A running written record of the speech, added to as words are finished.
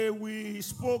We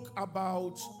spoke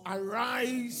about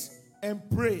arise and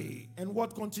pray. And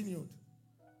what continued?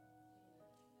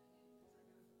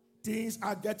 Things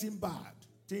are getting bad.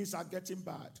 Things are getting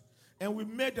bad. And we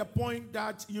made the point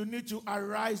that you need to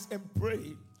arise and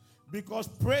pray, because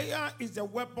prayer is the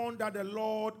weapon that the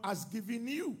Lord has given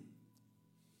you.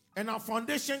 And our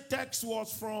foundation text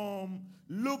was from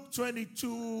Luke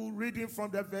 22, reading from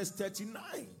the verse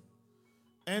 39.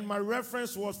 And my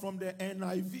reference was from the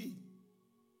NIV.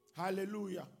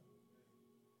 Hallelujah.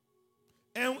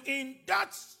 And in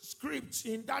that script,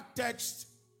 in that text,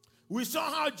 we saw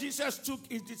how Jesus took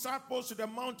his disciples to the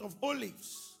Mount of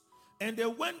Olives. And they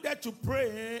went there to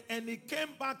pray, and he came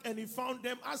back and he found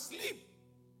them asleep.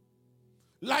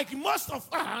 Like most of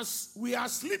us, we are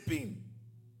sleeping.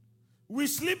 We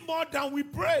sleep more than we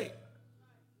pray.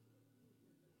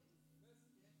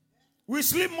 We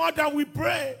sleep more than we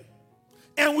pray.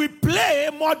 And we play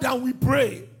more than we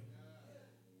pray.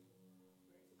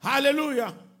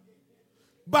 Hallelujah.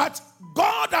 But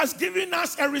God has given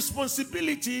us a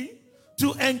responsibility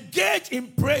to engage in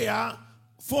prayer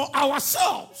for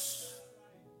ourselves.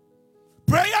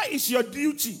 Prayer is your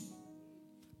duty.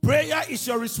 Prayer is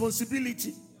your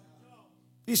responsibility.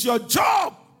 It's your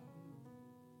job.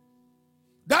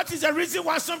 That is the reason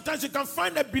why sometimes you can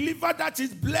find a believer that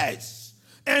is blessed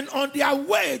and on their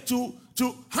way to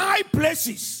high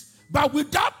places. But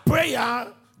without prayer,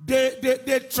 they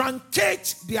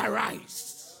truncate their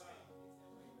rise.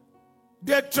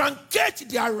 They truncate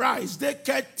their rise. They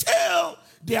curtail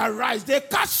their rise. They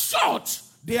cut short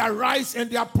their rise and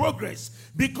their progress.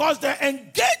 Because the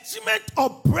engagement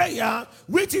of prayer,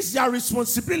 which is their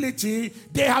responsibility,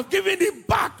 they have given it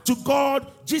back to God,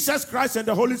 Jesus Christ, and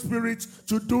the Holy Spirit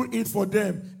to do it for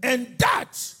them. And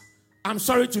that, I'm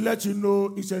sorry to let you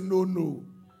know, is a no-no.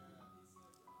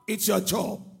 It's your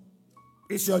job.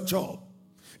 It's your job.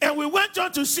 And we went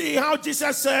on to see how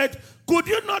Jesus said, could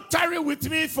you not tarry with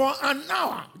me for an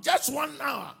hour? Just 1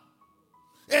 hour.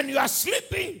 And you are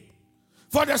sleeping.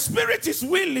 For the spirit is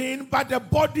willing, but the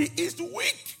body is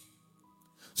weak.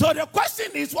 So the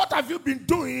question is, what have you been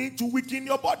doing to weaken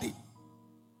your body?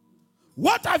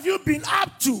 What have you been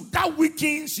up to that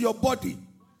weakens your body?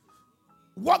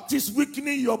 What is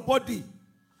weakening your body?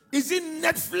 Is it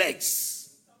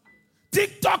Netflix,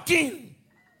 TikToking,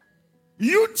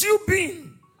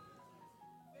 YouTubing,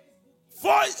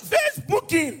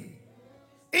 Facebooking,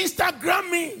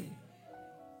 Instagramming?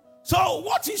 So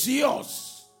what is yours?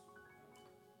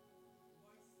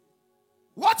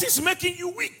 What is making you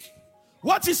weak?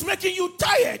 What is making you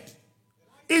tired?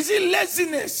 Is it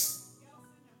laziness?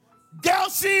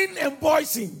 Girlsing and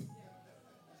boysing?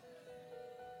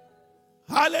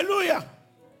 Hallelujah.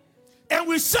 And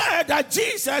we said that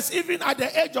Jesus, even at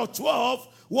the age of 12,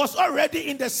 was already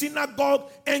in the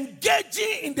synagogue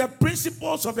engaging in the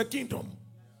principles of the kingdom.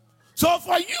 So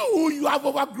for you, you have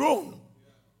overgrown.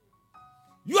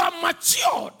 You are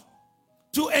matured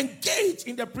to engage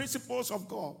in the principles of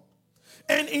God.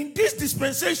 And in this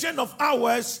dispensation of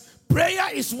ours,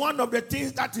 prayer is one of the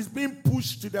things that is being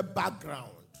pushed to the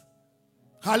background.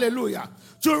 Hallelujah.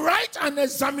 To write an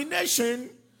examination,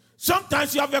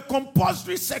 sometimes you have a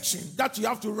compulsory section that you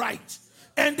have to write.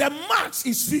 And the marks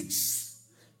is fixed.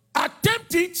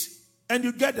 Attempt it and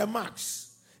you get the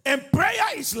marks. And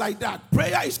prayer is like that.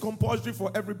 Prayer is compulsory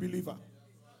for every believer.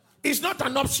 It's not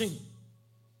an option.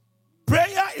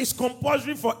 Prayer is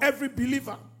compulsory for every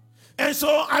believer. And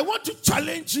so I want to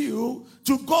challenge you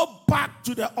to go back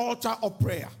to the altar of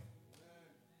prayer.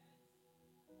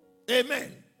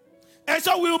 Amen. And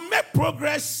so we'll make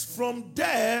progress from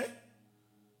there.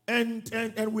 And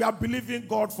we are believing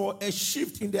God for a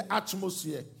shift in the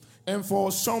atmosphere and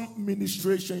for some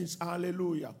ministrations.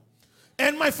 Hallelujah.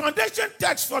 And my foundation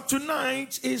text for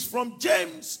tonight is from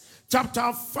James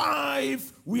chapter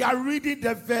 5. We are reading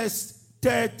the verse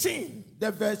 13, the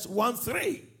verse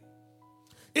 1-3.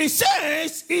 It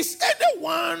says, is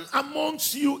anyone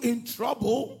amongst you in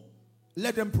trouble?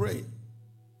 Let them pray.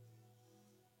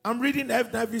 I'm reading the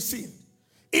NIV.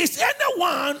 Is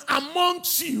anyone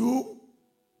amongst you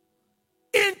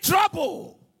in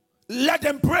trouble? Let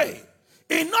them pray.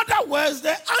 In other words,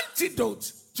 the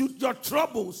antidote to your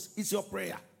troubles is your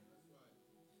prayer.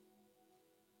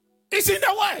 It's in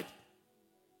the word.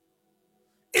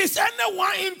 Is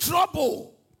anyone in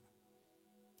trouble?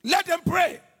 Let them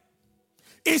pray.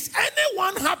 Is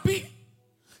anyone happy?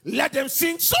 Let them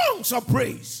sing songs of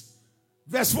praise.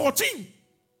 Verse 14.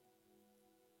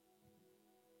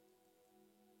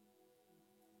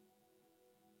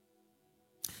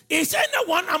 Is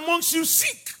anyone amongst you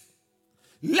sick?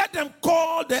 Let them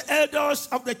call the elders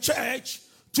of the church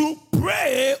to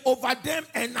pray over them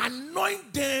and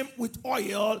anoint them with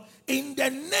oil in the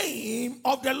name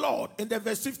of the Lord. In the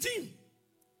verse 15.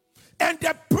 And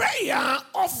the prayer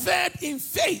offered in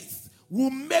faith will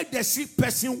make the sick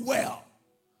person well.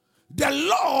 The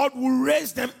Lord will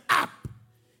raise them up.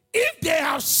 If they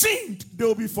have sinned, they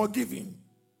will be forgiven.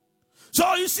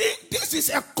 So you see, this is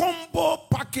a combo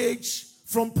package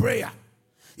from prayer.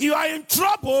 You are in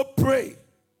trouble, pray.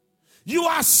 You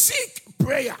are sick,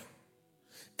 prayer.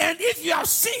 And if you have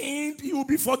sinned, you will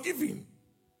be forgiven.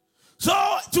 So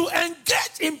to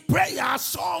engage in prayer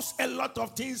solves a lot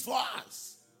of things for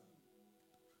us.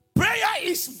 Prayer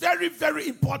is very, very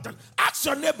important. Ask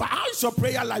your neighbor, how is your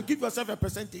prayer life? Give yourself a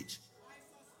percentage.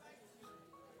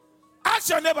 Ask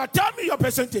your neighbor, tell me your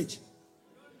percentage.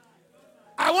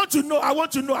 I want to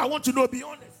know, be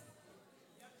honest.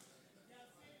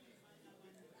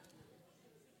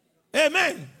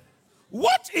 Amen.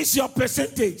 What is your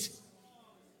percentage?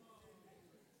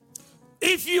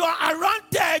 If you are around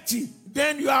 30,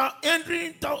 then you are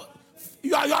entering,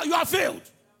 you are failed.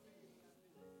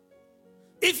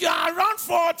 If you are around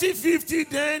 40, 50,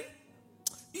 then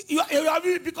you are,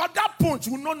 because that punch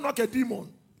will not knock a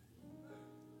demon.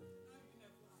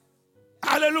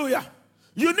 Hallelujah.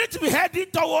 You need to be heading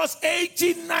towards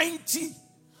 80, 90,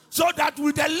 so that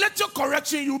with a little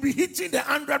correction, you'll be hitting the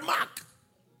 100 mark.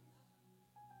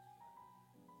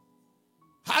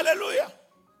 Hallelujah.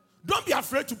 Don't be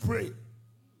afraid to pray.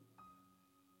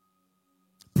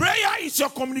 Prayer is your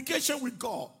communication with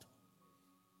God.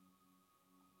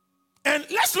 And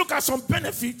let's look at some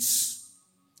benefits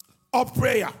of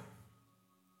prayer.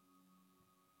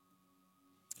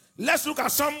 Let's look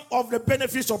at some of the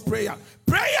benefits of prayer.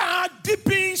 Prayer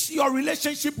deepens your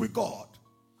relationship with God.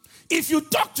 If you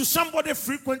talk to somebody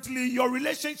frequently, your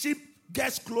relationship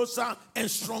gets closer and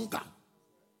stronger.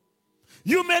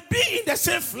 You may be in the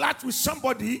same flat with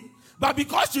somebody, but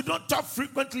because you don't talk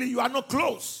frequently, you are not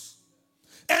close.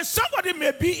 And somebody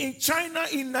may be in China,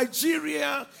 in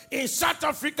Nigeria, in South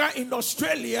Africa, in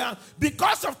Australia.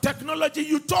 Because of technology,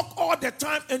 you talk all the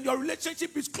time and your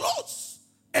relationship is close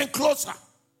and closer.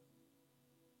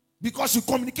 Because you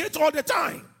communicate all the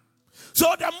time.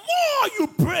 So the more you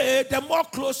pray, the more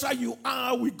closer you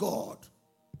are with God.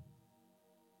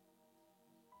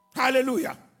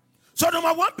 Hallelujah. So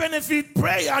number one benefit,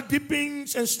 prayer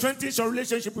deepens and strengthens your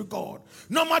relationship with God.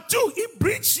 Number two, it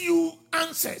brings you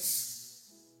answers.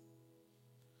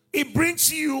 It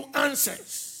brings you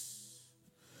answers.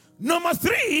 Number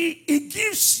three, it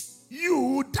gives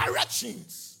you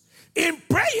directions. In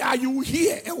prayer, you will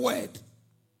hear a word.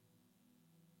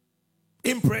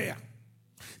 In prayer,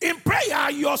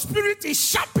 your spirit is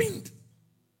sharpened,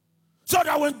 so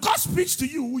that when God speaks to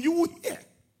you, you will hear.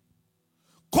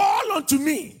 Call unto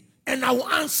me, and I will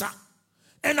answer,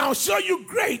 and I'll show you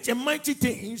great and mighty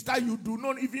things that you do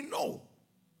not even know.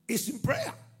 It's in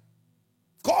prayer.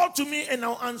 Call to me, and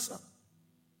I'll answer.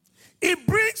 It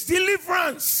brings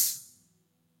deliverance.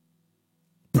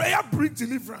 Prayer brings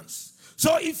deliverance.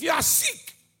 So if you are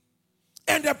sick,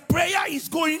 and the prayer is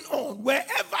going on,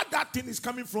 wherever that thing is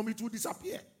coming from, it will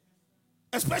disappear.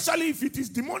 Especially if it is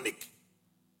demonic.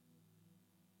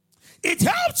 It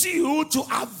helps you to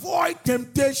avoid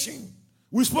temptation.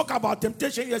 We spoke about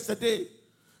temptation yesterday.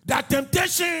 That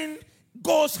temptation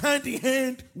goes hand in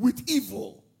hand with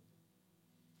evil.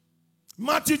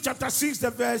 Matthew chapter 6,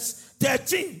 the verse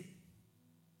 13.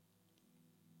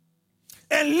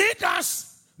 And lead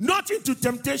us not into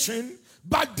temptation,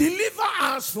 but deliver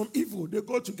us from evil. They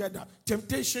go together.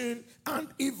 Temptation and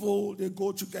evil, they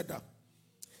go together.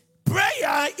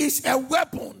 Prayer is a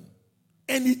weapon,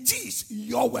 and it is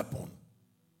your weapon.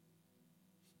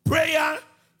 Prayer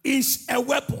is a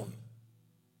weapon,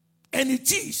 and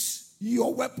it is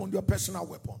your weapon, your personal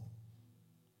weapon.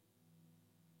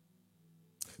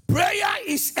 Prayer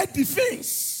is a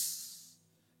defense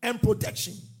and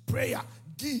protection. Prayer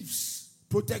gives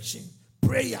protection.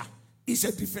 Prayer is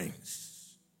a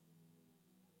defense.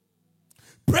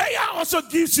 Prayer also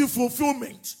gives you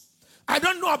fulfillment. I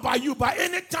don't know about you, but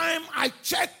anytime I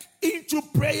check into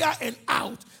prayer and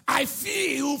out, I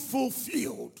feel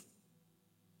fulfilled.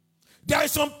 There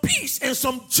is some peace and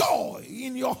some joy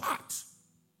in your heart.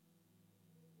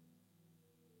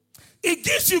 It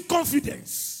gives you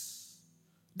confidence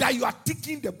that you are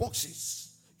ticking the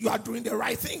boxes. You are doing the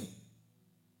right thing.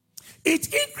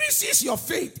 It increases your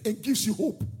faith and gives you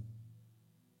hope.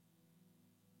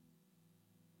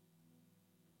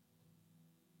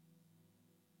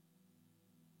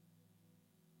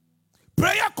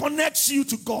 Prayer connects you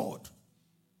to God.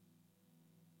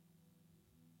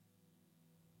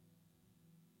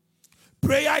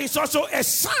 Prayer is also a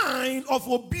sign of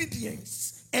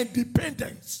obedience and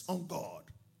dependence on God.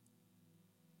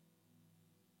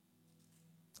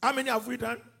 How many have we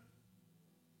done?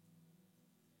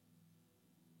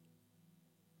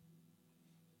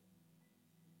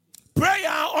 Prayer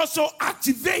also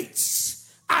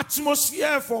activates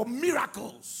atmosphere for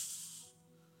miracles,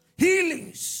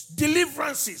 healings,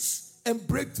 deliverances, and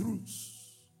breakthroughs.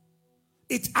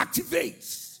 It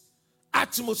activates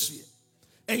atmosphere.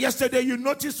 And yesterday you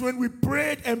noticed when we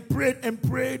prayed and prayed and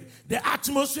prayed, the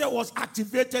atmosphere was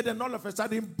activated and all of a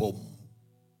sudden, boom.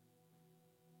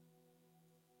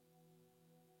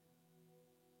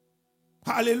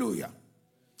 Hallelujah.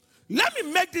 Let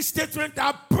me make this statement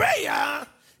that prayer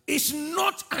is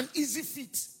not an easy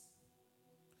feat.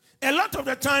 A lot of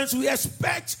the times we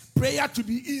expect prayer to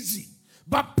be easy,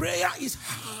 but prayer is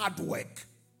hard work.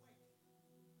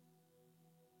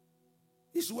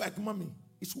 It's work, mommy.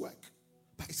 It's work.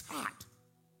 But it's hard.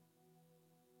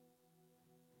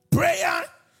 Prayer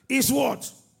is what?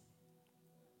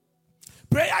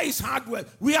 Prayer is hard work.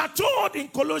 We are told in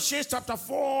Colossians chapter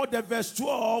 4, the verse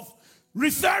 12,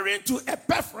 referring to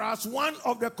Epaphras, one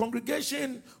of the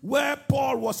congregation where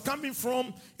Paul was coming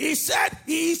from, he said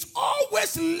he is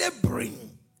always laboring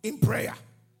in prayer.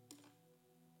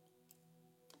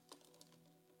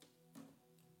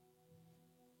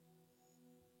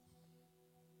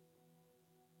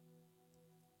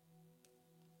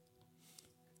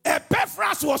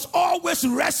 Epaphras was always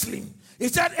wrestling. He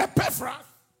said, Epaphras,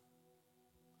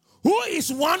 who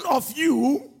is one of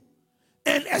you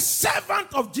and a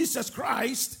servant of Jesus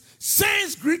Christ,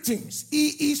 sends greetings.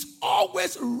 He is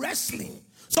always wrestling.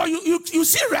 So you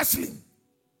see wrestling.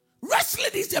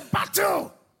 Wrestling is a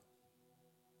battle.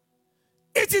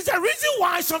 It is the reason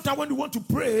why sometimes when you want to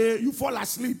pray, you fall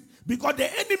asleep. Because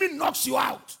the enemy knocks you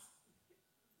out.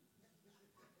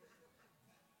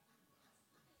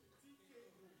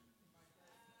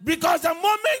 Because the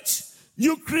moment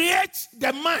you create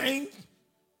the mind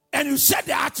and you set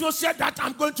the atmosphere that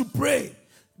I'm going to pray,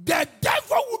 the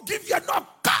devil will give you a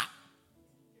knocker.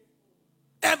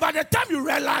 And by the time you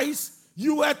realize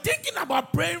you were thinking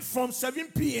about praying from 7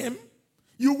 p.m.,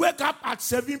 you wake up at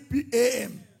 7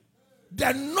 a.m.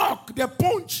 The knock, the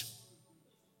punch,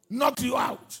 knocks you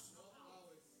out.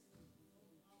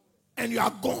 And you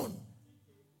are gone.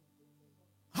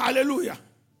 Hallelujah.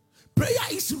 Prayer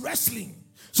is wrestling.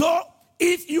 So,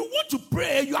 if you want to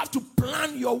pray, you have to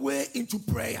plan your way into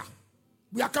prayer.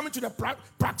 We are coming to the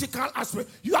practical aspect.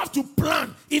 You have to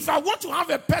plan. If I want to have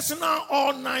a personal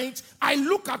all night, I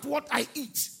look at what I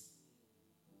eat.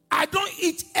 I don't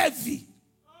eat heavy.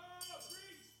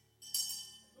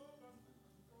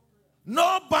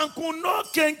 No banku, no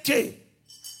kenke.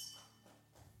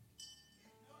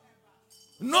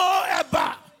 No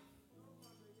eba.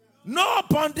 No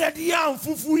pounded yam,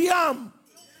 fufu yam.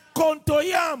 Konto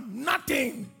yam,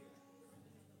 nothing.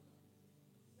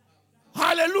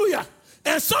 Hallelujah.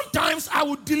 And sometimes I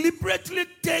would deliberately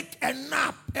take a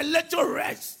nap, a little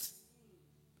rest.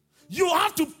 You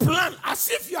have to plan as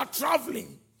if you are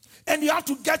traveling. And you have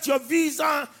to get your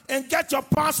visa and get your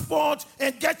passport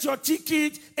and get your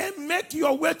ticket and make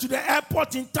your way to the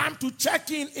airport in time to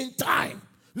check in time.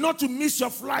 Not to miss your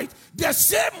flight. The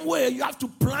same way you have to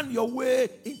plan your way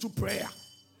into prayer.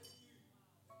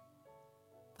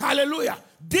 Hallelujah.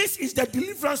 This is the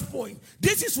deliverance point.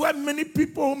 This is where many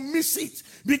people miss it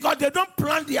because they don't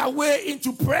plan their way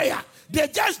into prayer. They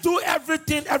just do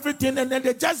everything, and then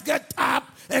they just get up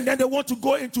and then they want to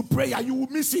go into prayer. You will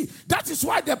miss it. That is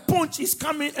why the punch is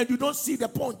coming and you don't see the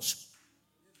punch.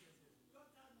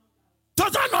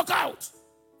 Total knockout.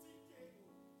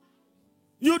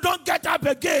 You don't get up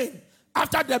again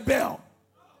after the bell.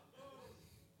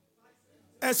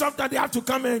 And sometimes they have to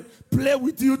come and play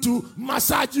with you to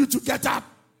massage you to get up.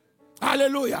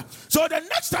 Hallelujah. So the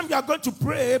next time you are going to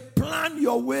pray, plan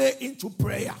your way into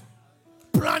prayer.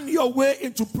 Plan your way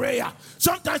into prayer.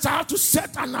 Sometimes I have to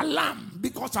set an alarm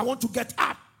because I want to get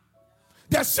up.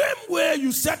 The same way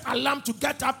you set alarm to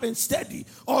get up and study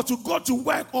or to go to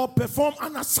work or perform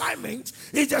an assignment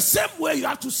is the same way you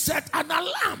have to set an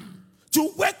alarm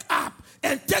to wake up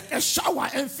and take a shower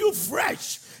and feel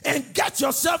fresh and get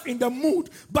yourself in the mood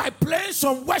by playing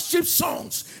some worship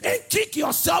songs and kick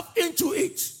yourself into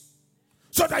it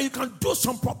so that you can do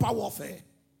some proper warfare.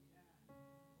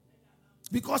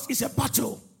 Because it's a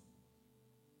battle.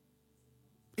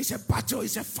 It's a battle.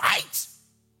 It's a fight.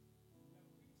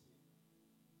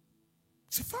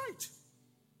 It's a fight.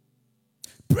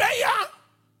 Prayer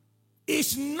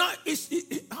is not,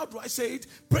 how do I say it?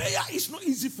 Prayer is not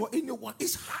easy for anyone.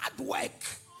 It's hard work.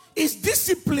 It's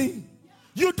discipline.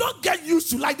 You don't get used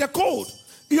to like the cold.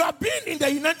 You have been in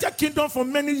the United Kingdom for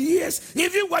many years.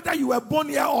 Even whether you were born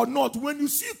here or not, when you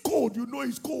see cold, you know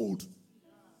it's cold.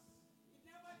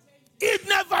 It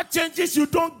never changes. You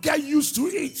don't get used to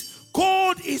it.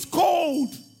 Cold is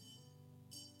cold.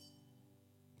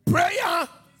 Prayer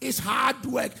is hard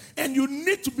work, and you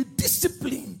need to be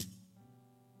disciplined.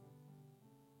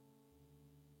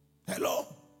 Hello?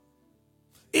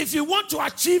 If you want to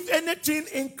achieve anything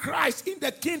in Christ, in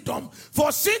the kingdom,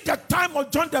 for since the time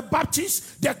of John the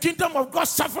Baptist, the kingdom of God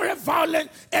suffered violence,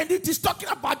 and it is talking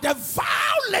about the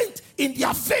violent in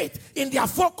their faith, in their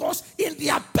focus, in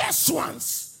their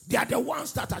pursuance. They are the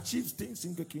ones that achieve things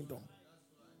in the kingdom.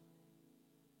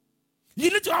 You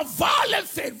need to have violent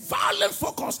faith, violent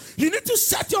focus. You need to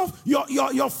set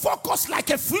your focus like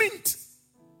a flint.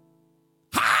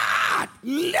 Hard,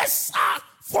 lesser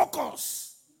focus.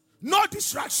 No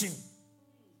distraction.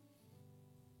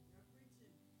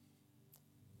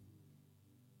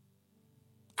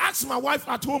 Ask my wife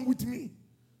at home with me.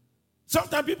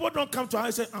 Sometimes people don't come to her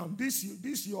and say,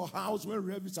 this your house when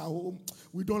Rev is at home.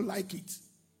 We don't like it.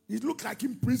 It looks like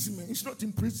imprisonment. It's not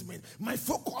imprisonment. My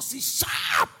focus is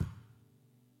sharp.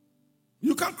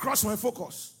 You can't cross my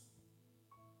focus.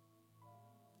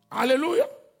 Hallelujah.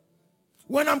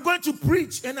 When I'm going to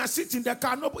preach and I sit in the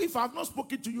car, no, if I have not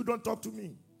spoken to you, don't talk to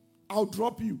me. I'll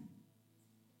drop you.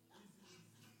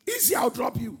 Easy, I'll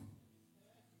drop you.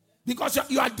 Because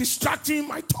you are distracting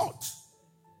my thoughts.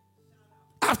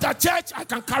 After church, I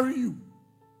can carry you.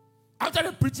 After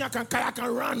the preaching, I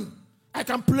can run. I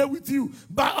can play with you.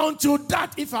 But until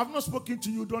that, if I have not spoken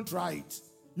to you, don't try it.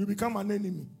 You become an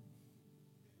enemy.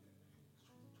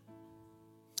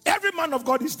 Every man of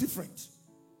God is different.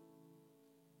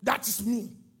 That is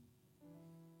me.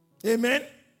 Amen.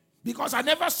 Because I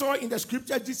never saw in the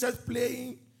scripture Jesus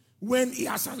playing when he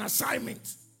has an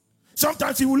assignment.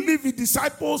 Sometimes he will leave his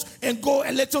disciples and go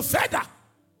a little further.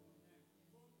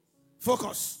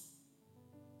 Focus.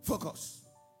 Focus.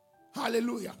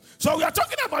 Hallelujah. So we are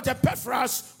talking about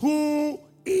Epaphras who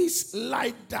is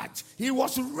like that. He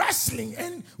was wrestling.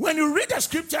 And when you read the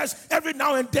scriptures, every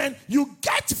now and then you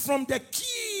get from the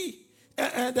key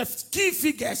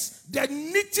figures, the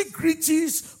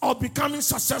nitty-gritties of becoming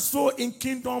successful in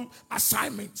kingdom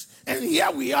assignments. And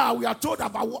here we are told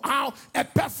about how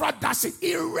Epaphras does it.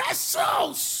 He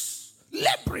wrestles,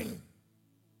 laboring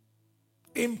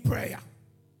in prayer.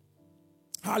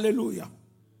 Hallelujah.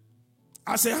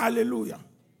 I say hallelujah.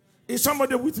 Is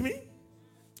somebody with me?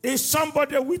 Is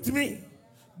somebody with me?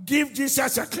 Give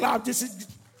Jesus a clap. This is...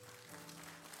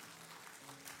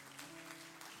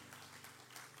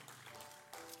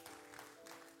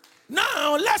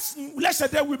 Now, let's say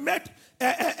that we made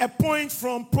a point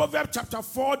from Proverbs chapter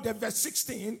 4, the verse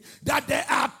 16, that there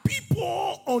are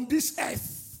people on this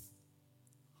earth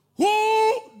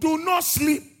who do not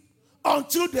sleep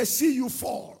until they see you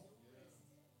fall.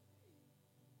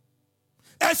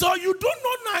 And so you do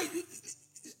not know.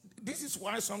 This is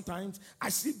why sometimes I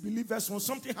see believers, when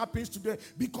something happens to them,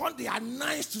 because they are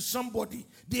nice to somebody,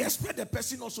 they expect the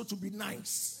person also to be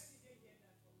nice.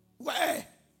 Where?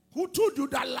 Who told you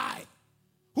that lie?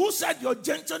 Who said your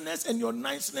gentleness and your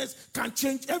niceness can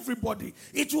change everybody?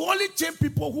 It will only change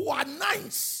people who are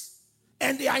nice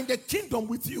and they are in the kingdom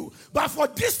with you. But for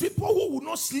these people who will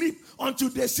not sleep until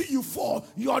they see you fall,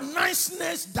 your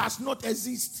niceness does not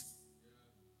exist.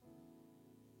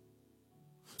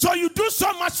 So you do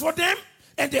so much for them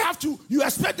and you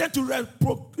expect them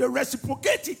to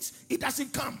reciprocate it. It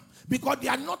doesn't come because they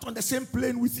are not on the same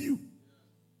plane with you.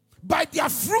 By their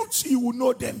fruits you will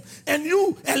know them. And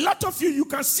a lot of you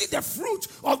can see the fruit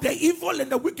of the evil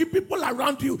and the wicked people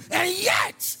around you. And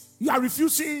yet, you are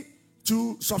refusing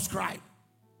to subscribe.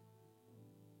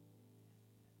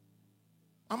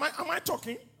 Am I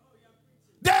talking?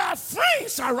 There are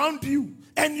friends around you.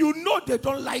 And you know they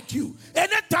don't like you.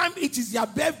 Anytime it is their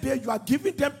birthday, you are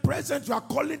giving them presents. You are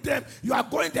calling them. You are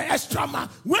going the extra mile.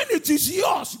 When it is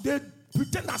yours, they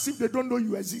pretend as if they don't know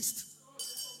you exist.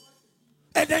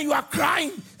 And then you are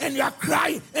crying, and you are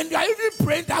crying, and you are even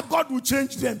praying that God will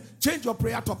change them. Change your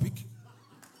prayer topic.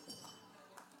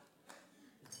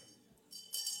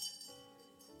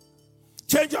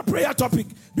 Change your prayer topic.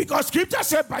 Because scripture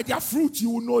said by their fruit you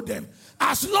will know them.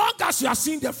 As long as you are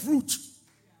seeing the fruit,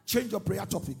 change your prayer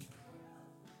topic.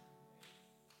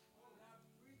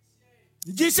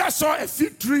 Jesus saw a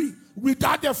fig tree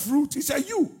without the fruit. He said,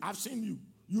 I've seen you.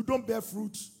 You don't bear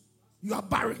fruit. You are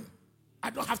barren. I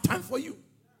don't have time for you.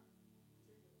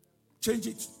 Change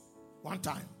it one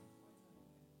time.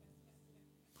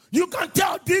 You can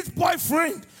tell this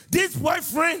boyfriend, this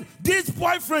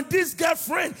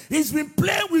girlfriend, he's been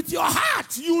playing with your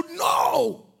heart. You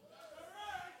know.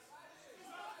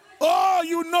 Oh,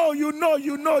 you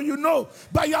know.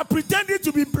 But you are pretending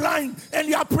to be blind and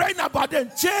you are praying about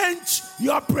them. Change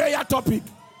your prayer topic.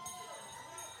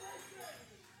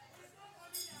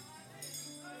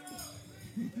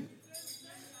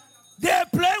 They are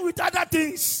playing with other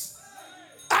things.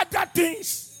 Other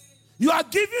things. You are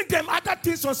giving them other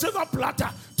things on silver platter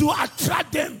to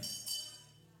attract them.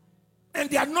 And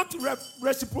they are not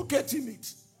reciprocating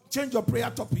it. Change your prayer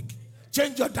topic.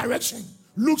 Change your direction.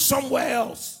 Look somewhere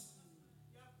else.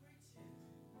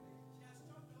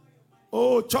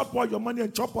 Oh, chop all your money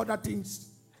and chop other things.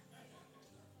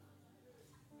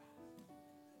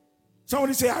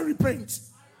 Somebody say, I repent.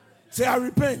 Say, I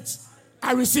repent.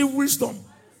 I receive wisdom.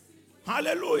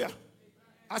 Hallelujah.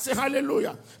 I say,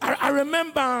 hallelujah. I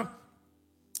remember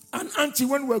an auntie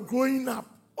when we were growing up.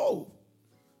 Oh,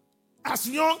 as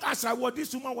young as I was,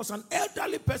 this woman was an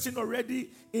elderly person already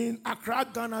in Accra,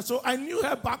 Ghana. So I knew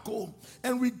her back home.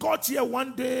 And we got here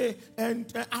one day,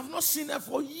 and I've not seen her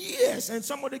for years. And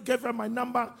somebody gave her my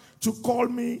number to call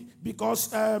me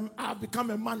because I've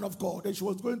become a man of God. And she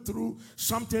was going through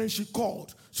something, she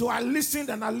called. So I listened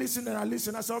and I listened and I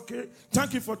listened. I said, okay,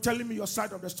 thank you for telling me your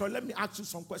side of the story. Let me ask you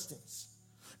some questions.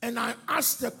 And I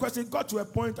asked the question, got to a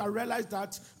point, I realized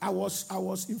that I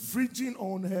was infringing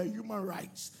on her human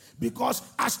rights. Because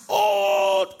as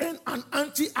old and an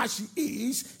auntie as she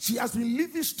is, she has been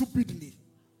living stupidly.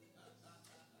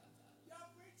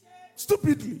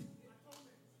 Stupidly.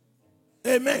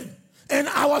 Amen. And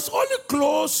I was only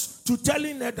close to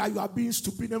telling her that you are being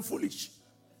stupid and foolish.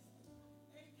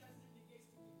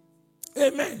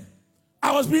 Amen.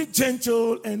 I was being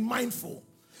gentle and mindful.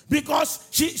 Because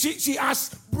she has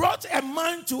brought a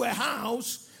man to her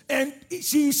house and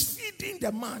she is feeding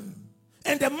the man.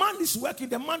 And the man is working.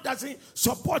 The man doesn't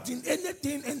support in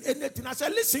anything and anything. I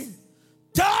said, listen,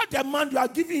 tell the man you are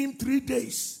giving him 3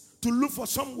 days to look for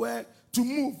somewhere to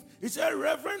move. He said,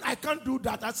 Reverend, I can't do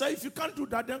that. I said, if you can't do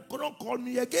that, then don't call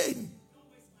me again.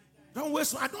 Don't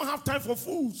waste my, I don't have time for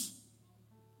fools.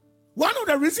 One of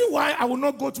the reasons why I will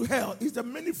not go to hell is the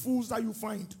many fools that you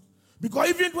find. Because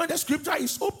even when the scripture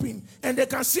is open and they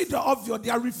can see the obvious, they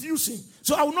are refusing.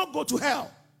 So I will not go to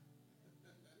hell.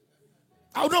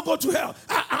 I will not go to hell.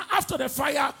 After the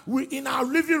fire, in our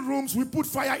living rooms, we put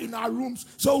fire in our rooms,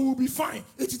 so we'll be fine.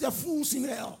 It is the fools in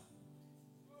hell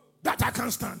that I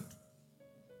can't stand.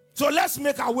 So let's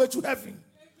make our way to heaven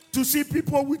to see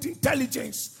people with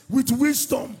intelligence, with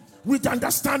wisdom, with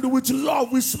understanding, with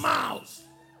love, with smiles.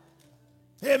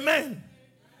 Amen.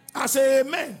 I say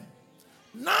amen.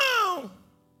 Now,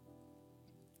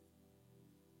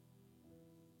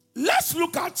 let's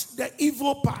look at the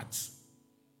evil part.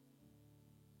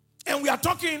 And we are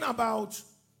talking about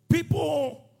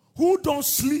people who don't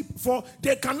sleep, for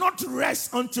they cannot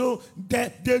rest until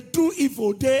they do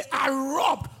evil. They are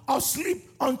robbed of sleep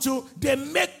until they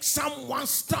make someone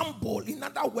stumble. In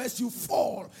other words, you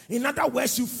fall. In other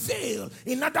words, you fail.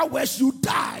 In other words, you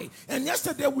die. And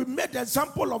yesterday we made the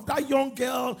example of that young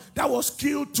girl that was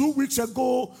killed 2 weeks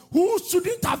ago who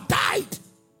shouldn't have died.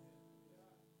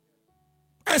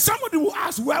 And somebody will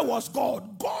ask, where was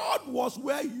God? God was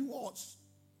where he was.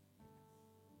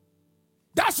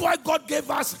 That's why God gave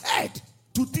us head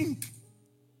to think.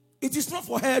 It is not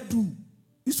for hairdo.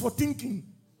 It's for thinking.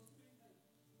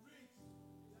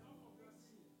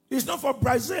 It's not for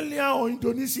Brazilian or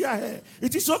Indonesia hair.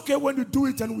 It is okay when you do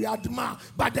it and we admire.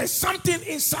 But there's something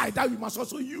inside that we must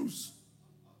also use.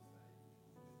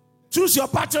 Choose your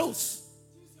battles.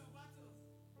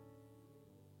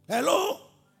 Hello?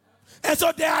 And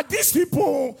so there are these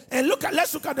people. And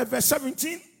let's look at the verse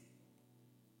 17.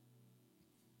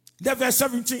 The verse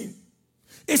 17.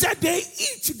 It said they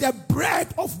eat the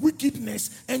bread of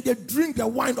wickedness and they drink the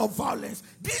wine of violence.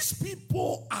 These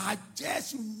people are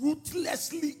just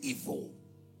ruthlessly evil.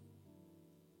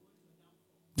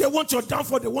 They want your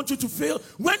downfall. They want you to fail.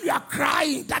 When you are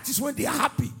crying, that is when they are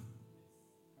happy.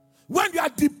 When you are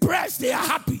depressed, they are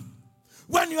happy.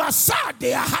 When you are sad,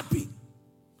 they are happy.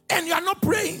 And you are not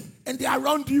praying and they are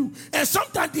around you. And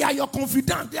sometimes they are your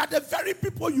confidant. They are the very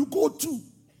people you go to.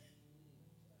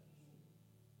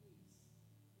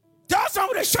 Tell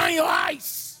somebody to shine your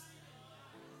eyes.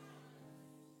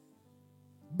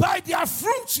 By their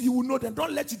fruits, you will know them.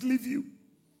 Don't let it leave you.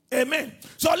 Amen.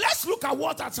 So let's look at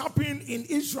what has happened in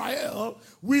Israel.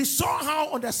 We saw how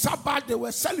on the Sabbath they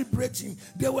were celebrating.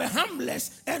 They were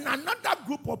harmless. And another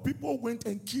group of people went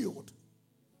and killed.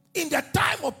 In the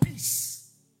time of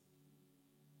peace.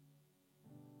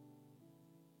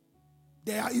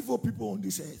 There are evil people on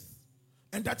this earth.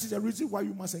 And that is the reason why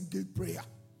you must engage prayer.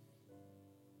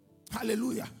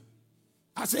 Hallelujah.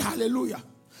 I say hallelujah.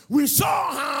 We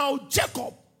saw how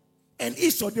Jacob and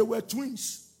Esau, they were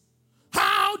twins.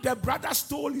 the brother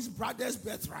stole his brother's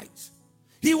birthright.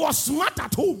 He was smart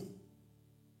at home.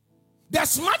 The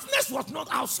smartness was not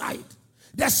outside.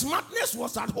 The smartness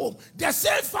was at home. The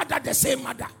same father, the same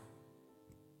mother.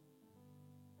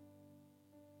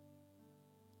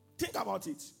 Think about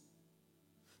it.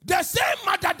 The same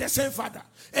mother, the same father.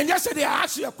 And yesterday I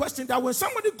asked you a question that when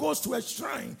somebody goes to a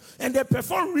shrine and they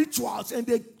perform rituals and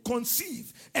they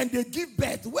conceive and they give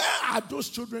birth, where are those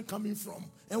children coming from?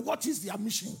 And what is their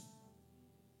mission?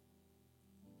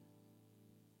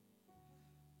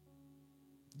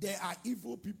 There are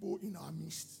evil people in our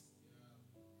midst.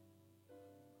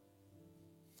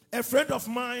 A friend of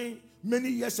mine many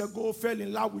years ago fell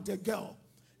in love with a girl,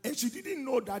 and she didn't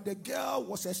know that the girl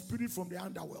was a spirit from the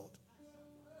underworld.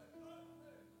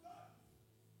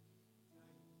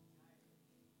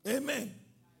 Amen.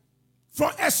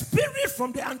 From a spirit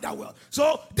from the underworld.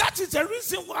 So that is the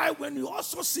reason why when you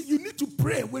also see, you need to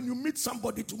pray when you meet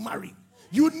somebody to marry.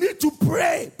 You need to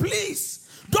pray, please.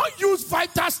 Don't use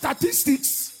vital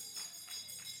statistics.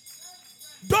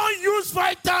 Don't use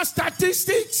vital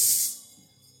statistics.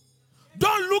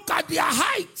 Don't look at their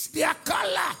height, their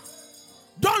color.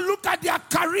 Don't look at their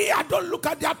career. Don't look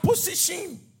at their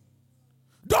position.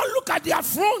 Don't look at their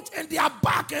front and their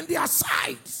back and their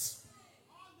sides.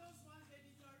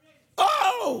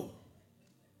 Oh!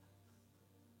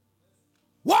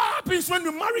 What happens when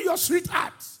you marry your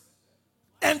sweetheart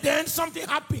and then something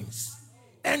happens?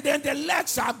 And then the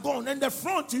legs are gone and the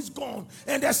front is gone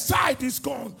and the side is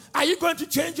gone. Are you going to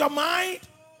change your mind?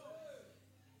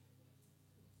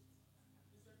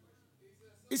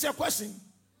 It's a question.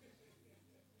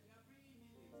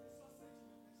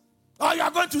 Oh, you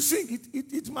are going to sing.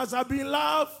 It must have been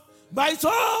love, but it's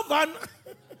over.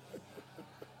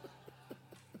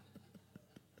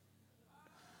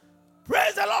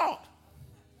 Praise the Lord.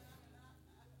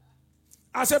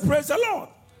 I said, praise the Lord.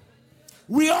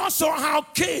 We also saw how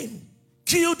Cain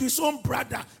killed his own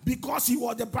brother because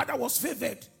the brother was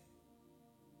favored.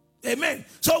 Amen.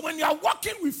 So when you are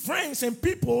walking with friends and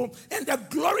people and the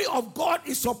glory of God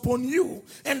is upon you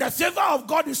and the favor of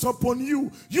God is upon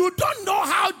you, you don't know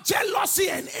how jealousy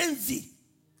and envy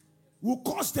will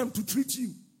cause them to treat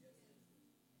you.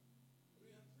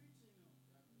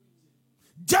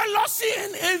 Jealousy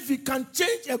and envy can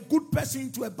change a good person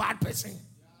into a bad person.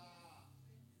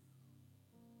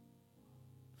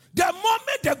 The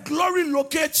moment the glory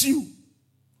locates you,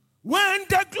 when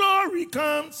the glory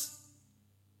comes,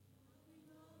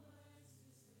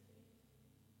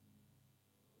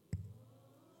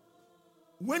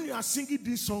 when you are singing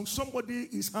this song, somebody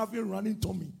is having running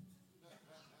tummy.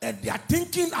 And they are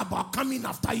thinking about coming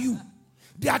after you.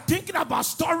 They are thinking about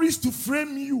stories to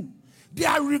frame you. They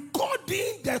are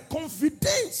recording the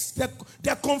confidence,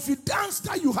 the confidence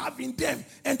that you have in them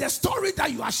and the story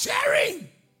that you are sharing.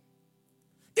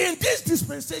 In this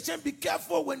dispensation, be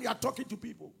careful when you are talking to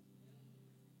people.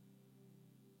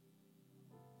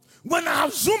 When I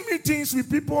have Zoom meetings with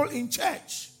people in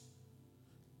church,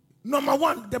 number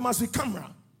one, there must be camera.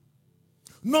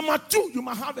 Number two, you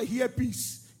must have a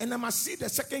earpiece. And I must see the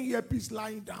second earpiece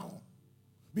lying down.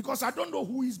 Because I don't know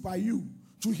who is by you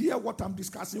to hear what I'm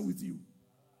discussing with you.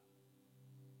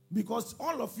 Because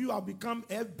all of you have become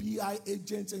FBI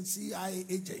agents and CIA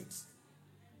agents.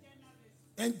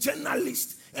 And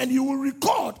journalists. And you will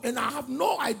record. And I have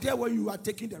no idea where you are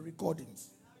taking the recordings.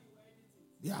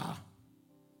 Yeah.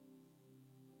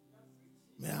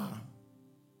 Yeah.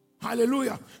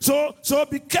 Hallelujah. So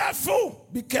be careful.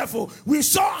 Be careful. We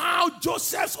saw how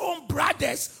Joseph's own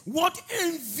brothers, what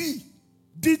envy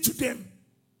did to them.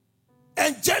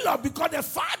 And jealous because the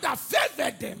father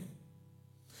favored them.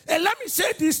 And let me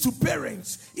say this to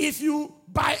parents. If you,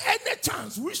 by any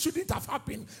chance, which shouldn't have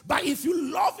happened, but if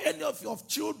you love any of your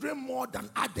children more than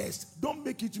others, don't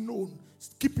make it known.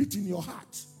 Keep it in your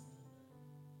heart.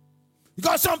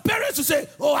 Because some parents will say,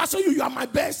 oh, I saw you, you are my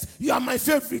best, you are my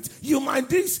favorite, you are my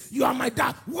this, you are my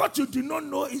that. What you do not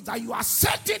know is that you are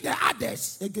setting the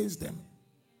others against them.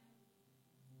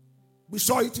 We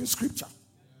saw it in scripture.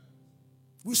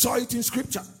 We saw it in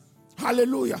scripture.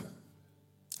 Hallelujah.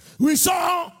 We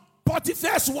saw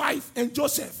Potiphar's wife and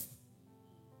Joseph.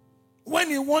 When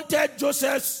he wanted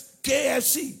Joseph's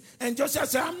KFC, and Joseph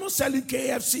said, I'm not selling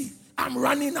KFC, I'm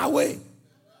running away.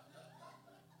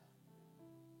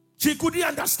 She couldn't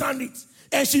understand it.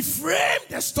 And she framed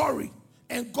the story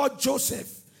and got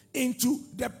Joseph into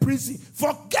the prison.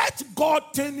 Forget God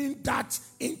turning that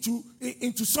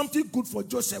into something good for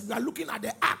Joseph. We are looking at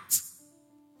the act.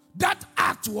 That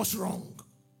act was wrong.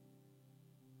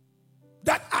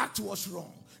 That act was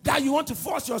wrong. That you want to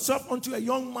force yourself onto a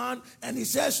young man, and he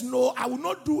says, no, I will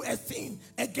not do a thing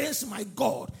against my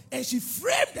God. And she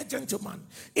framed the gentleman.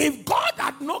 If God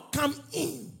had not come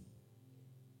in,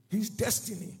 his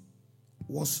destiny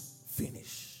was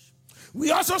finished.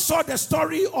 We also saw the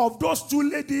story of those two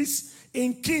ladies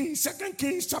in Kings, 2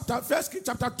 Kings, 1 Kings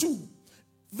chapter 2,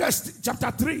 verse chapter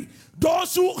 3.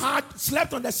 Those who had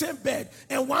slept on the same bed,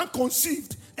 and one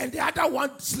conceived, and the other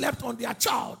one slept on their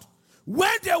child.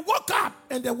 When they woke up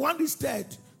and the one is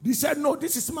dead, they said, no,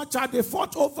 this is my child. They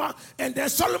fought over, and then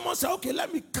Solomon said, okay,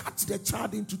 let me cut the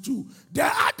child into two. The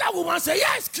other woman said,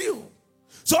 yes, kill.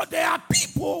 So there are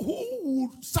people who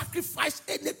would sacrifice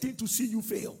anything to see you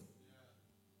fail.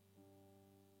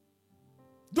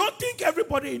 Don't think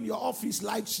everybody in your office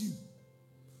likes you.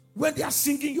 When they are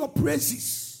singing your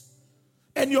praises,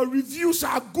 and your reviews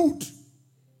are good,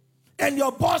 and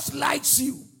your boss likes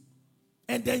you,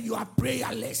 and then you are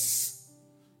prayerless.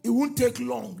 It won't take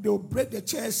long. They will break the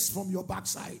chairs from your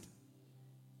backside.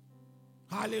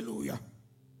 Hallelujah.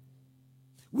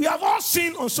 We have all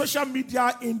seen on social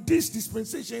media in this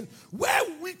dispensation where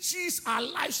witches are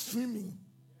live streaming.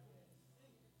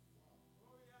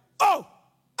 Oh,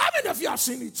 how many of you have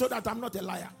seen it so that I'm not a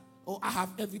liar? Oh, I have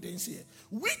evidence here.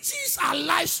 Witches are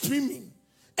live streaming,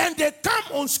 and they come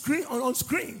on screen,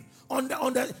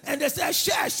 and they say,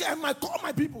 share, call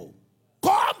my people.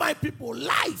 Call my people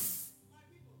live.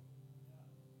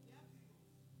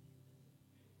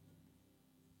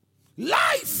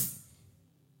 Life.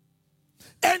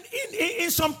 And in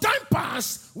some time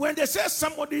past, when they say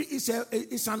somebody is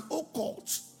an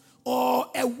occult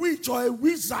or a witch or a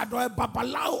wizard or a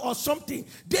babalao or something,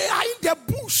 they are in the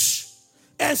bush,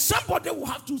 and somebody will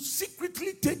have to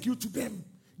secretly take you to them.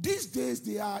 These days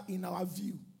they are in our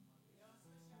view.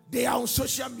 They are on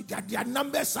social media. Their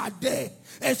numbers are there.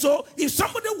 And so if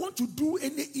somebody wants to do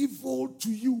any evil to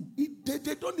you,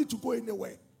 they don't need to go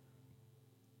anywhere.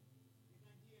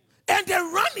 And they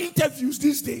run interviews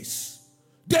these days.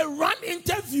 They run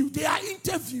interviews. They are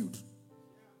interviewed.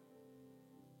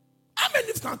 How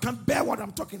many of you can bear what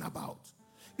I'm talking about?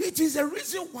 It is a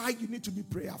reason why you need to be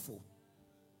prayerful.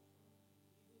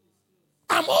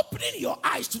 I'm opening your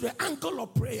eyes to the angle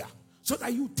of prayer so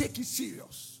that you take it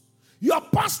serious. Your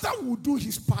pastor will do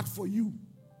his part for you,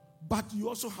 but you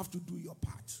also have to do your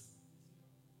part.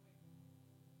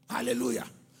 Hallelujah.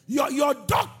 Your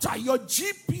doctor, your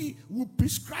GP will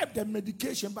prescribe the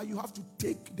medication, but you have to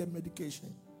take the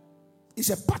medication.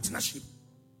 It's a partnership.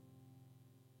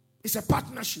 It's a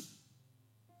partnership.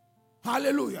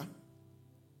 Hallelujah.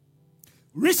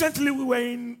 Recently, we were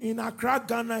in Accra,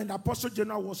 Ghana, and Apostle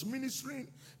General was ministering,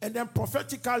 and then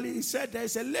prophetically he said, there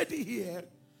is a lady here.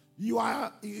 You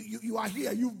are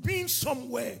here. You've been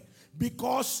somewhere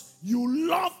because you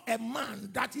love a man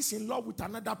that is in love with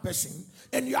another person,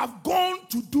 and you have gone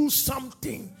to do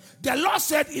something. The Lord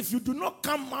said, if you do not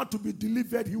come out to be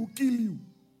delivered, he will kill you.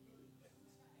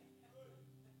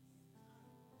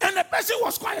 And the person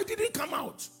was quiet, didn't come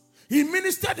out. He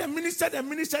ministered and ministered and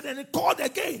ministered, and he called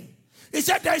again. He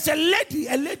said, there is a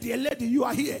lady, you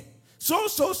are here. So.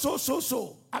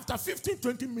 After 15,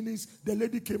 20 minutes, the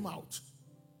lady came out.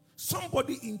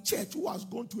 Somebody in church who has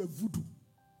gone to a voodoo.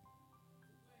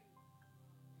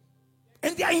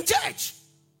 And they are in church.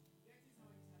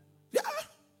 Yeah.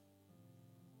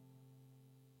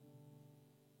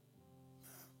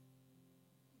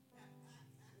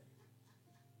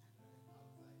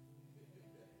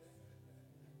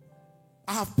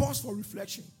 I have paused for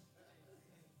reflection.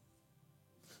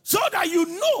 So that you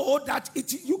know that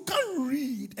you can't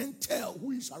read and tell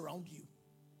who is around you.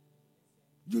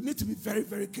 You need to be very,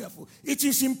 very careful. It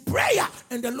is in prayer,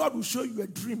 and the Lord will show you a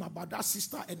dream about that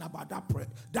sister and about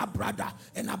that brother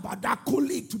and about that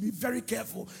colleague, to be very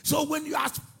careful. So when you are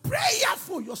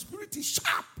prayerful, your spirit is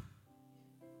sharp.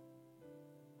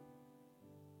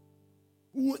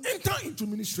 We will enter into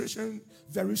ministration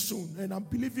very soon, and I'm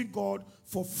believing God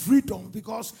for freedom,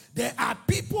 because there are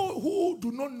people who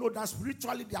do not know that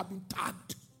spiritually they have been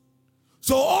tagged.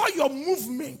 So all your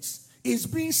movements is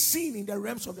being seen in the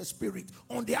realms of the spirit.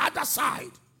 On the other side,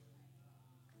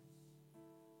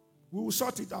 we will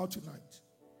sort it out tonight.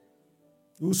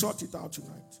 We will sort it out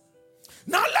tonight.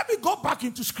 Now let me go back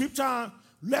into scripture.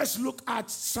 Let's look at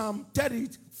Psalm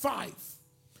 35.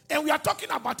 And we are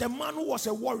talking about a man who was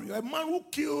a warrior, a man who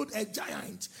killed a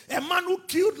giant, a man who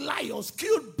killed lions,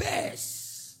 killed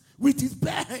bears with his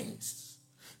bare hands.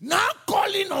 Now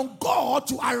calling on God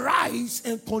to arise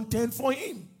and contend for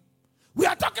him. We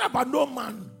are talking about no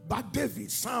man but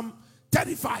David, Psalm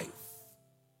 35.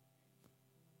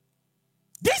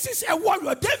 This is a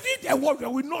warrior. David, a warrior.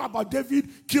 We know about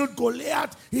David killed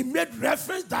Goliath. He made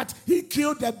reference that he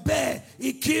killed a bear.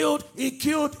 He killed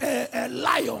a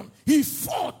lion. He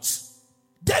fought.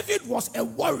 David was a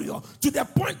warrior to the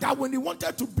point that when he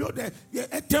wanted to build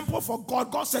a temple for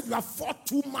God, God said, you have fought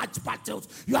too much battles.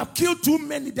 You have killed too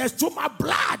many. There's too much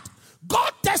blood.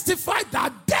 God testified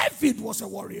that David was a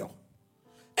warrior.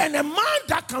 And a man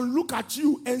that can look at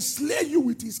you and slay you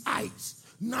with his eyes,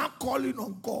 now calling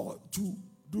on God to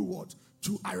do what?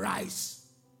 To arise.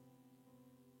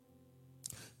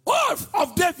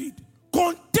 Of David,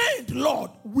 contend,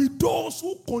 Lord, with those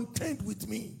who contend with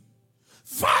me.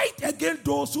 Fight against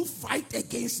those who fight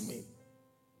against me.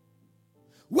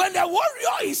 When a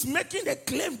warrior is making a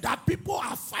claim that people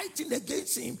are fighting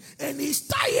against him and he's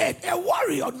tired, a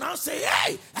warrior now say,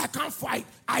 hey, I can't fight.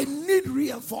 I need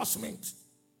reinforcement.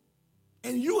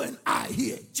 And you and I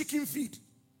here, chicken feed.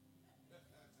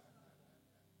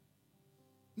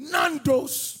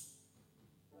 Nando's,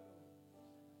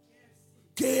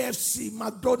 KFC,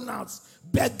 McDonald's,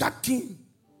 Burger King,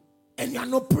 and you're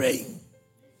not praying.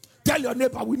 Tell your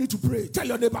neighbor we need to pray. Tell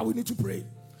your neighbor we need to pray.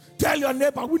 Tell your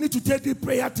neighbor we need to take this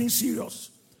prayer thing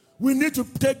serious. We need to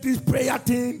take this prayer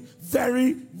thing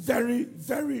very, very,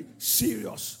 very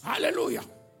serious. Hallelujah.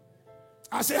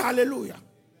 I say hallelujah.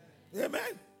 Amen.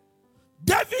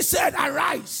 David said,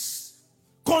 arise,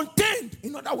 contend,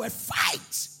 in other words,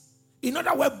 fight. In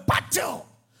other words, battle.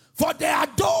 For there are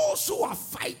those who are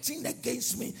fighting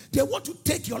against me. They want to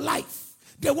take your life.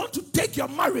 They want to take your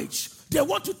marriage. They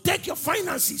want to take your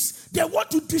finances. They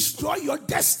want to destroy your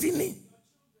destiny.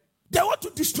 They want to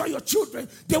destroy your children.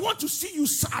 They want to see you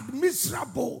sad,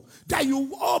 miserable. That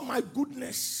you, oh my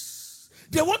goodness.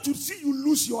 They want to see you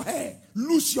lose your hair,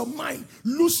 lose your mind,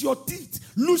 lose your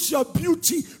teeth, lose your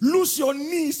beauty, lose your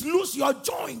knees, lose your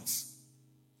joints.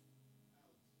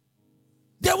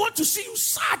 They want to see you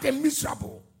sad and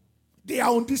miserable. They are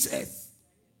on this earth.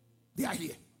 They are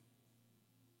here.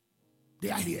 They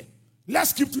are here. Let's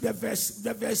skip to the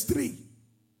verse 3.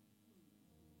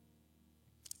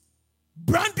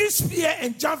 Brandy spear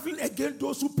and javelin against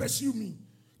those who pursue me.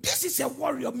 This is a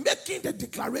warrior making the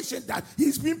declaration that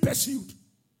he's being pursued.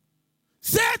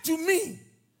 Say to me,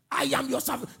 I am your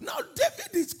servant. Now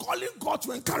David is calling God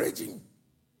to encourage him.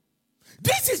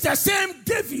 This is the same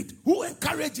David who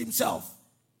encouraged himself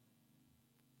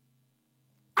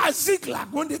at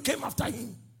Ziklag when they came after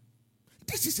him.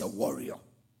 This is a warrior.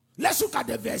 Let's look at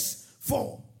the verse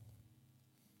 4.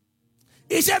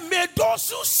 He said, may those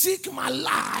who seek my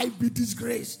life be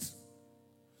disgraced.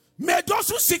 May those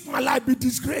who seek my life be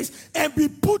disgraced and be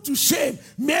put to shame.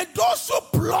 May those who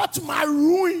plot my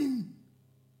ruin.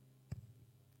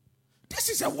 This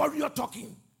is a warrior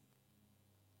talking.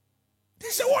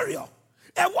 This is a warrior.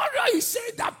 A warrior is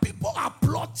saying that people are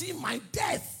plotting my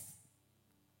death.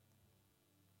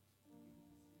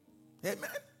 Amen.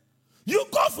 You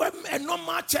go for a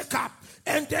normal checkup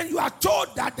and then you are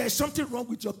told that there's something wrong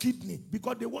with your kidney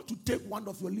because they want to take one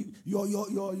of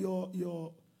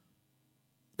your.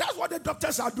 That's what the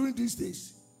doctors are doing these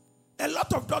days. A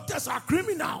lot of doctors are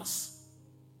criminals.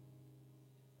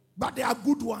 But they are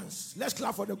good ones. Let's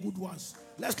clap for the good ones.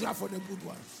 Let's clap for the good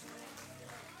ones.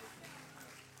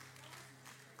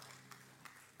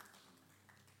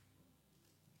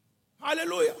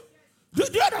 Hallelujah. Do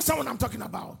you understand what I'm talking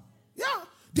about? Yeah.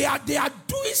 They are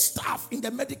doing stuff in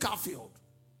the medical field.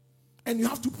 And you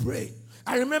have to pray.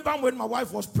 I remember when my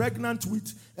wife was pregnant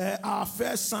with our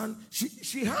first son,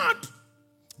 she had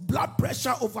blood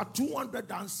pressure over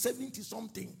 270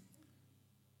 something.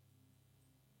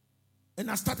 And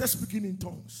I started speaking in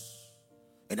tongues.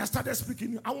 And I started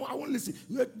speaking. I won't listen.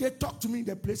 They talk to me in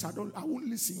the place. I won't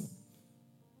listen.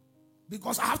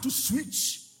 Because I have to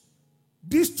switch.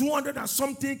 This 200 and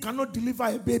something cannot deliver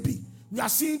a baby. We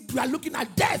are looking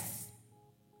at death.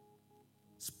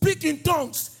 Speak in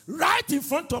tongues. Right in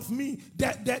front of me,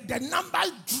 the number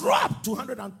dropped to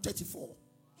 134.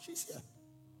 She's here.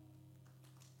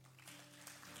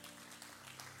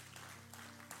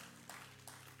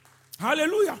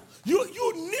 Hallelujah.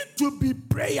 You need to be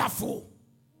prayerful.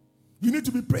 You need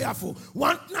to be prayerful.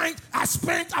 One night, I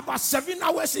spent about 7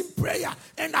 hours in prayer.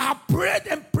 And I prayed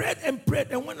and prayed and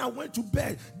prayed. And when I went to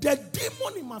bed, the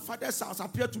demon in my father's house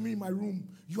appeared to me in my room.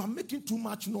 You are making too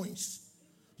much noise.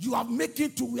 We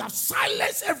have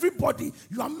silenced everybody.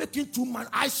 You are making too much.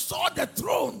 I saw the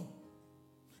throne.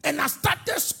 And I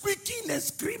started squeaking and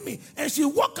screaming. And she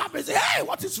woke up and said, hey,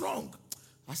 what is wrong?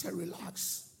 I said,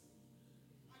 relax.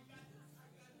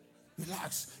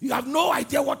 Relax. You have no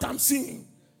idea what I'm seeing.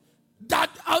 That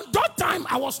time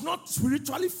I was not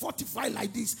spiritually fortified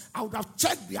like this. I would have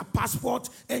checked their passport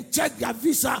and checked their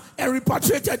visa and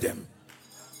repatriated them.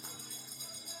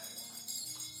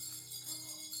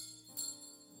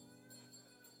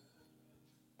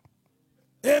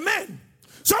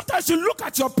 Sometimes you look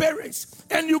at your parents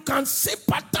and you can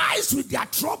sympathize with their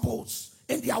troubles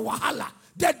and their wahala.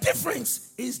 The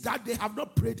difference is that they have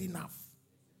not prayed enough.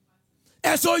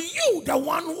 And so you, the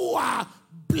one who are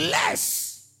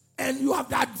blessed and you have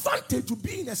the advantage to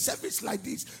be in a service like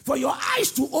this, for your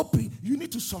eyes to open, you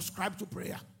need to subscribe to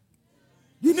prayer.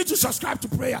 You need to subscribe to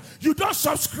prayer. You don't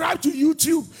subscribe to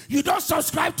YouTube. You don't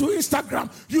subscribe to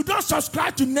Instagram. You don't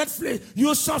subscribe to Netflix.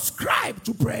 You subscribe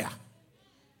to prayer.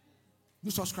 You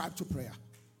subscribe to prayer.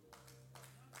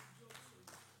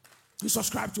 You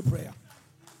subscribe to prayer.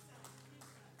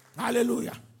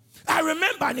 Hallelujah. I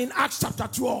remember in Acts chapter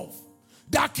 12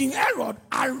 that King Herod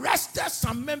arrested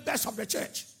some members of the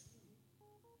church.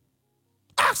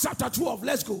 Acts chapter 12,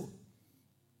 let's go.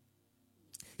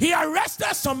 He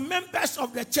arrested some members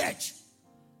of the church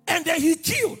and then he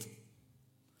killed.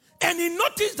 And he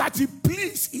noticed that he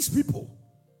pleased his people.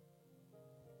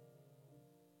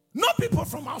 No people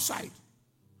from outside.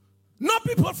 No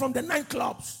people from the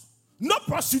nightclubs. No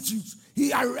prostitutes.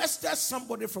 He arrested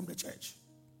somebody from the church.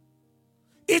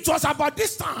 It was about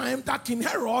this time that King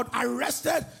Herod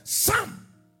arrested some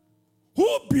who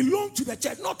belonged to the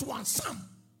church. Not one, some.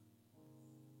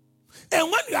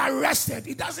 And when you are arrested,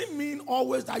 it doesn't mean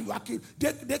always that you are killed.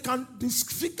 They can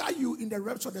disfigure you in the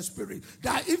realms of the spirit.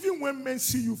 That even when men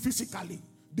see you physically,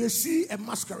 they see a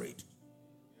masquerade.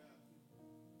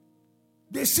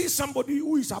 They see somebody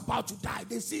who is about to die.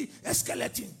 They see a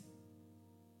skeleton.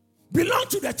 Belong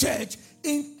to the church,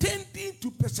 intending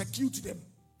to persecute them.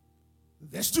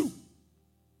 Verse 2.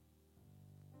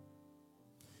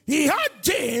 He had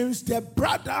James, the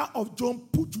brother of John,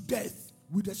 put to death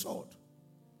with a sword.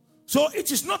 So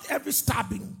it is not every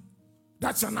stabbing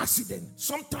that's an accident.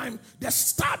 Sometimes the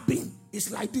stabbing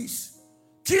is like this.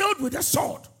 Killed with a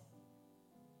sword.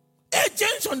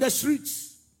 Agents on the streets.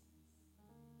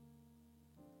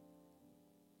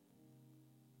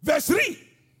 Verse 3.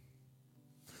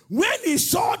 When he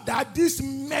saw that this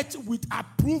met with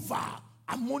approval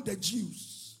among the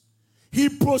Jews, he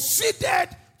proceeded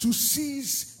to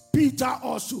seize Peter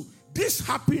also. This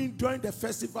happened during the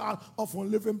festival of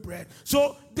unleavened bread.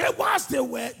 So they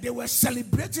were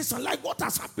celebrating, so like what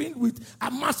has happened with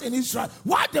Hamas in Israel.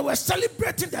 While they were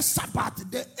celebrating the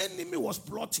Sabbath, the enemy was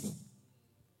plotting.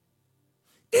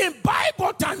 In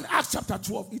Bible time, Acts chapter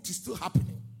 12, it is still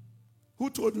happening. Who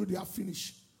told you they have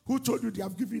finished? Who told you they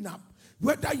have given up?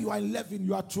 Whether you are 11,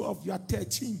 you are 12, you are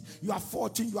 13, you are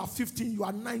 14, you are 15, you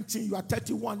are 19, you are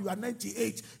 31, you are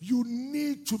 98, you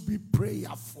need to be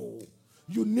prayerful.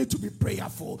 You need to be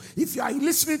prayerful. If you are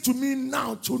listening to me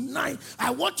now, tonight,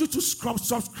 I want you to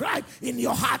subscribe in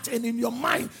your heart and in your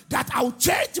mind that I'll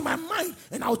change my mind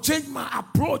and I'll change my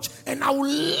approach and I will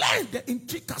learn the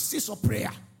intricacies of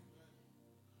prayer.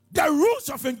 The rules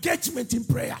of engagement in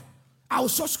prayer. I'll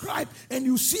subscribe and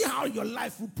you see how your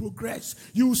life will progress.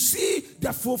 You see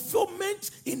the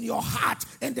fulfillment in your heart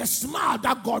and the smile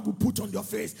that God will put on your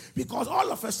face. Because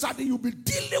all of a sudden you'll be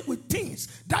dealing with things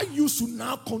that used to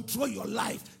now control your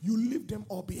life. You leave them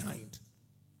all behind.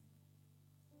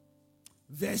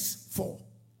 Verse 4.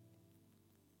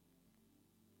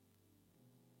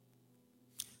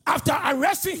 After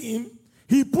arresting him,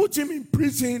 he put him in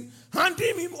prison,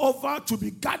 handing him over to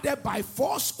be guarded by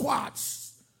 4 squads.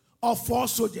 Of 4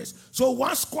 soldiers. So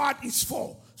 1 squad is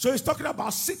 4. So he's talking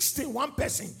about 16, one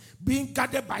person being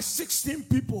guarded by 16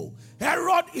 people.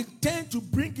 Herod intends to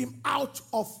bring him out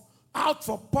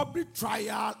for public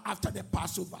trial after the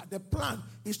Passover. The plan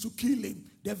is to kill him.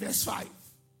 The verse 5.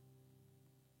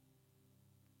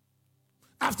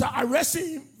 After arresting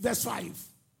him, verse 5.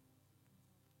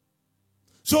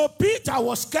 So Peter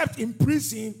was kept in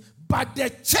prison, but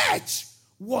the church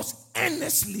was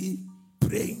earnestly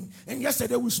praying. And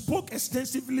yesterday we spoke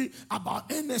extensively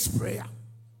about earnest prayer,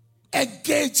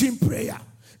 engaging prayer.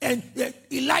 And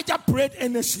Elijah prayed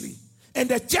earnestly, and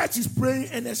the church is praying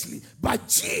earnestly. But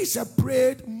Jesus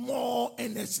prayed more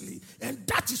earnestly, and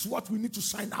that is what we need to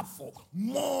sign up for.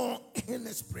 More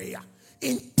earnest prayer,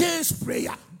 intense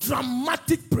prayer,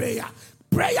 dramatic prayer,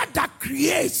 prayer that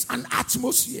creates an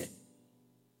atmosphere.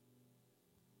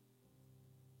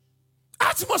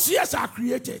 Atmospheres are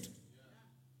created.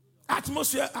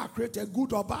 Atmosphere are created,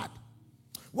 good or bad.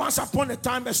 Once upon a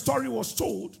time, a story was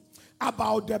told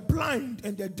about the blind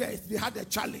and the deaf. They had a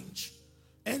challenge.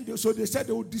 And so they said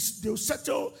they would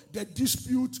settle the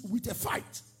dispute with a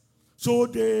fight. So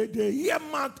they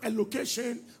earmarked a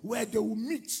location where they will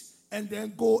meet and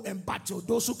then go and battle.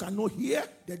 Those who cannot hear,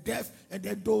 the deaf, and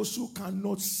then those who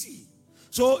cannot see.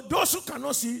 So those who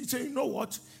cannot see, say, you know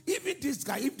what? Even this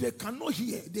guy, if they cannot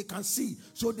hear, they can see.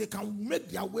 So they can make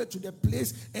their way to the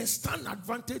place and stand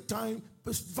advantage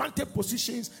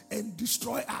positions and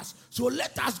destroy us. So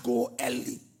let us go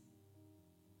early.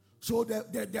 So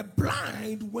the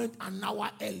blind went an hour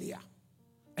earlier.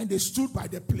 And they stood by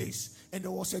the place. And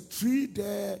there was a tree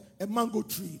there, a mango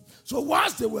tree. So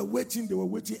whilst they were waiting,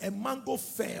 a mango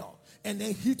fell and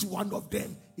then hit one of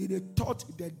them. They thought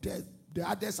the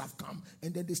others have come.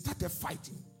 And then they started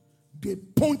fighting. They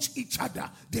punched each other.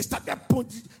 They started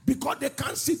punching. Because they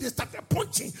can't see, they started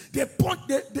punching. They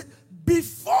punched.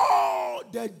 Before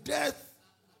the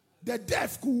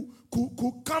death could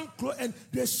come close. And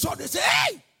they say,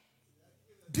 hey!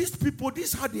 These people,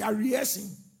 this is how they are rehearsing.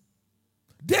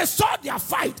 They saw their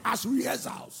fight as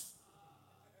rehearsals.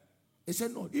 They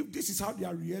said, no, if this is how they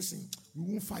are rehearsing,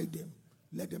 we won't fight them.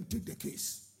 Let them take the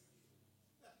case.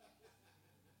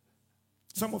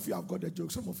 Some of you have got the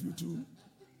joke, some of you too.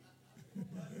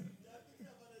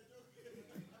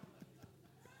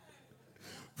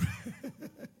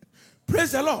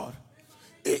 Praise the Lord.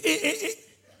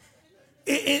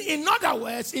 In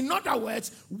other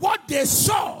words, what they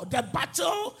saw, the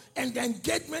battle and the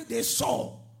engagement they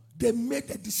saw, they made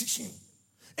a decision.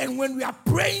 And when we are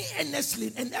praying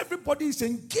earnestly and everybody is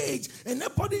engaged and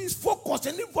everybody is focused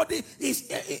and everybody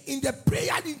is in the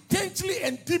prayer intensely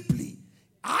and deeply,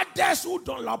 others who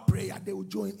don't love prayer, they will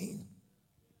join in.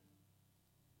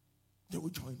 They will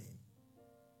join in.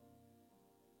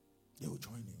 They will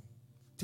join in.